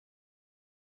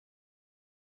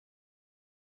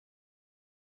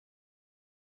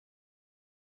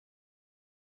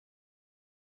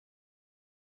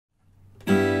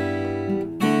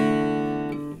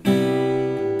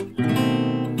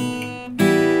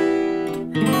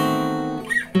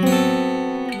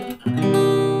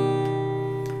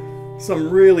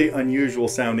Some really unusual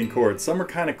sounding chords. Some are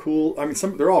kind of cool. I mean,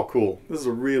 they're all cool. This is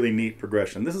a really neat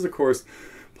progression. This is, of course,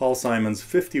 Paul Simon's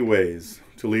 50 Ways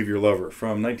to Leave Your Lover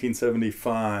from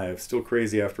 1975. Still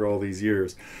crazy after all these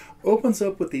years. Opens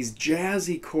up with these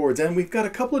jazzy chords, and we've got a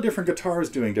couple of different guitars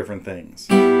doing different things.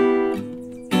 We're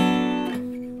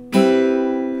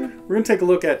going to take a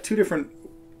look at two different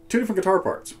guitar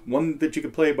parts. One that you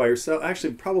could play by yourself,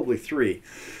 actually probably three.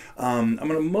 I'm going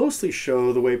to mostly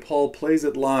show the way Paul plays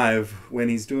it live when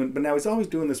he's doing, but now he's always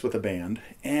doing this with a band,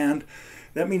 and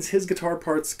that means his guitar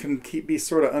parts can be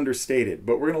sort of understated,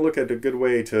 but we're going to look at a good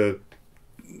way to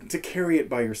carry it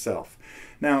by yourself.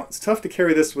 Now, it's tough to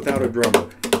carry this without a drummer.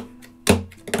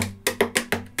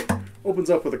 Opens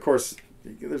up with, of course,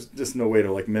 there's just no way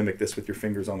to like mimic this with your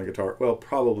fingers on the guitar. Well,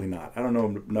 probably not. I don't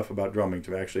know enough about drumming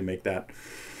to actually make that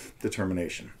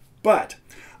determination. But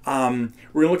we're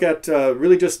going to look at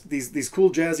really just these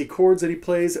cool jazzy chords that he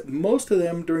plays. Most of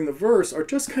them during the verse are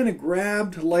just kind of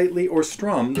grabbed lightly or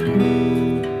strummed.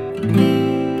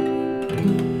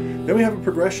 Then we have a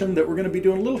progression that we're going to be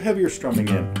doing a little heavier strumming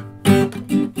in.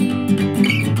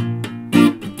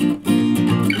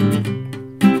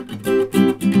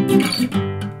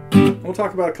 We'll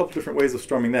talk about a couple different ways of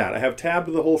strumming that. I have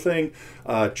tabbed the whole thing,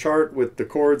 chart with the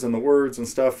chords and the words and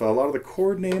stuff. A lot of the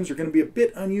chord names are going to be a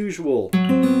bit unusual.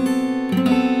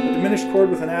 A diminished chord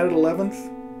with an added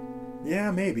 11th? Yeah,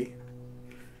 maybe.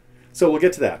 So we'll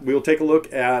get to that. We'll take a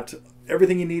look at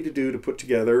everything you need to do to put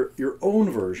together your own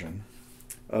version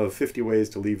of 50 Ways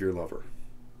to Leave Your Lover.